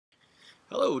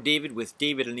Hello, David with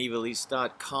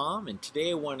davidandevilise.com, and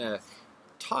today I want to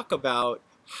talk about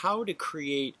how to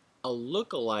create a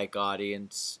lookalike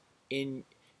audience in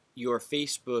your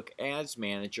Facebook Ads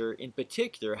Manager. In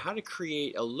particular, how to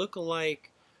create a lookalike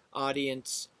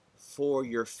audience for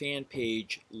your fan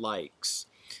page likes.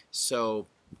 So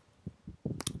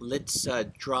let's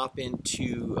drop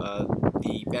into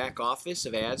the back office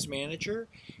of Ads Manager,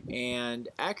 and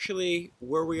actually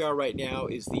where we are right now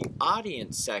is the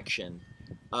audience section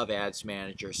of Ads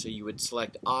Manager. So you would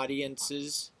select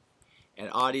audiences, and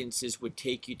audiences would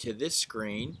take you to this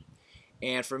screen,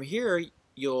 and from here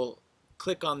you'll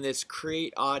click on this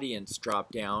create audience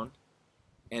drop down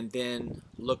and then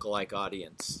lookalike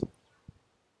audience.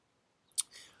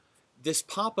 This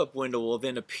pop-up window will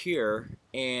then appear,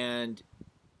 and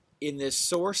in this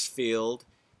source field,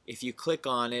 if you click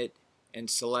on it and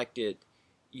select it,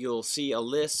 you'll see a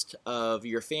list of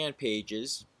your fan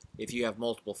pages if you have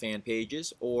multiple fan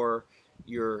pages, or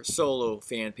your solo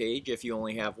fan page if you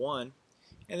only have one,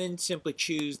 and then simply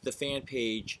choose the fan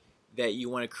page that you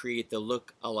want to create the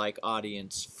lookalike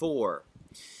audience for.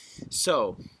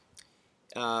 So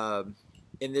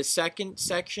in this second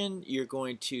section, you're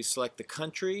going to select the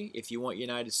country. If you want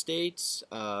United States,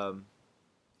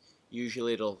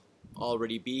 usually it'll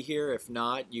already be here. If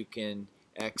not, you can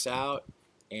X out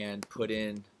and put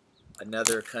in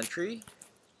another country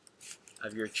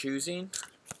of your choosing,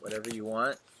 whatever you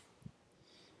want.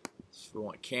 So if we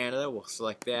want Canada, we'll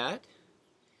select that.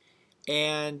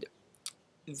 And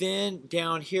then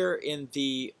down here in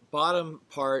the bottom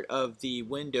part of the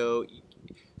window,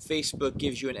 Facebook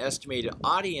gives you an estimated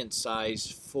audience size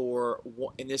for,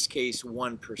 in this case,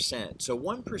 1%. So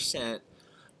 1%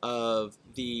 of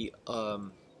the a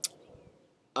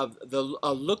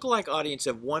lookalike audience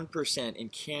of 1% in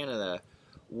Canada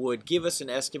would give us an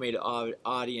estimated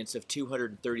audience of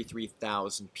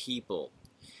 233,000 people.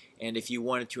 And if you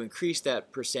wanted to increase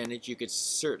that percentage, you could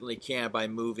certainly by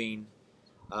moving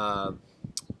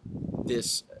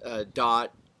this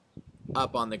dot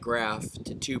up on the graph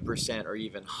to 2% or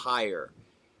even higher.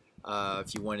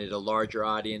 If you wanted a larger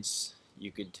audience,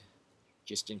 you could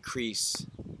just increase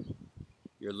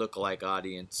your lookalike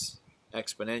audience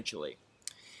exponentially.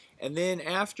 And then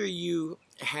after you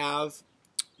have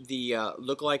the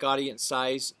lookalike audience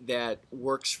size that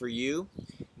works for you,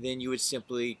 then you would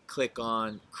simply click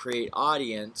on create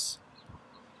audience,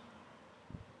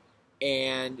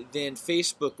 and then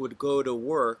Facebook would go to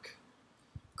work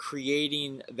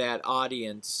creating that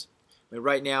audience. I mean,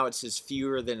 right now it says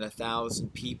fewer than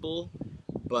 1,000 people,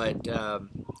 but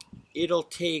it'll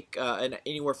take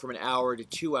anywhere from an hour to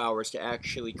 2 hours to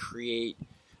actually create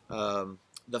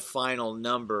the final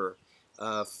number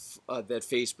that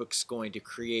Facebook's going to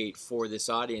create for this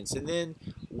audience. And then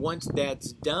once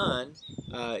that's done,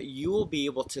 you will be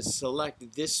able to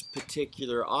select this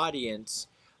particular audience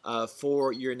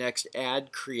for your next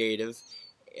ad creative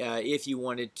if you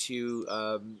wanted to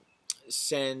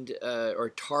send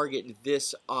or target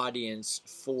this audience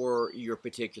for your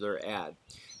particular ad.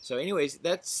 So anyways,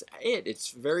 that's it.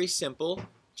 It's very simple.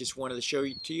 Just wanted to show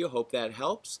it to you. Hope that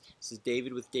helps. This is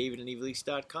David with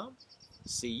davidandevilise.com.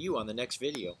 See you on the next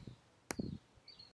video.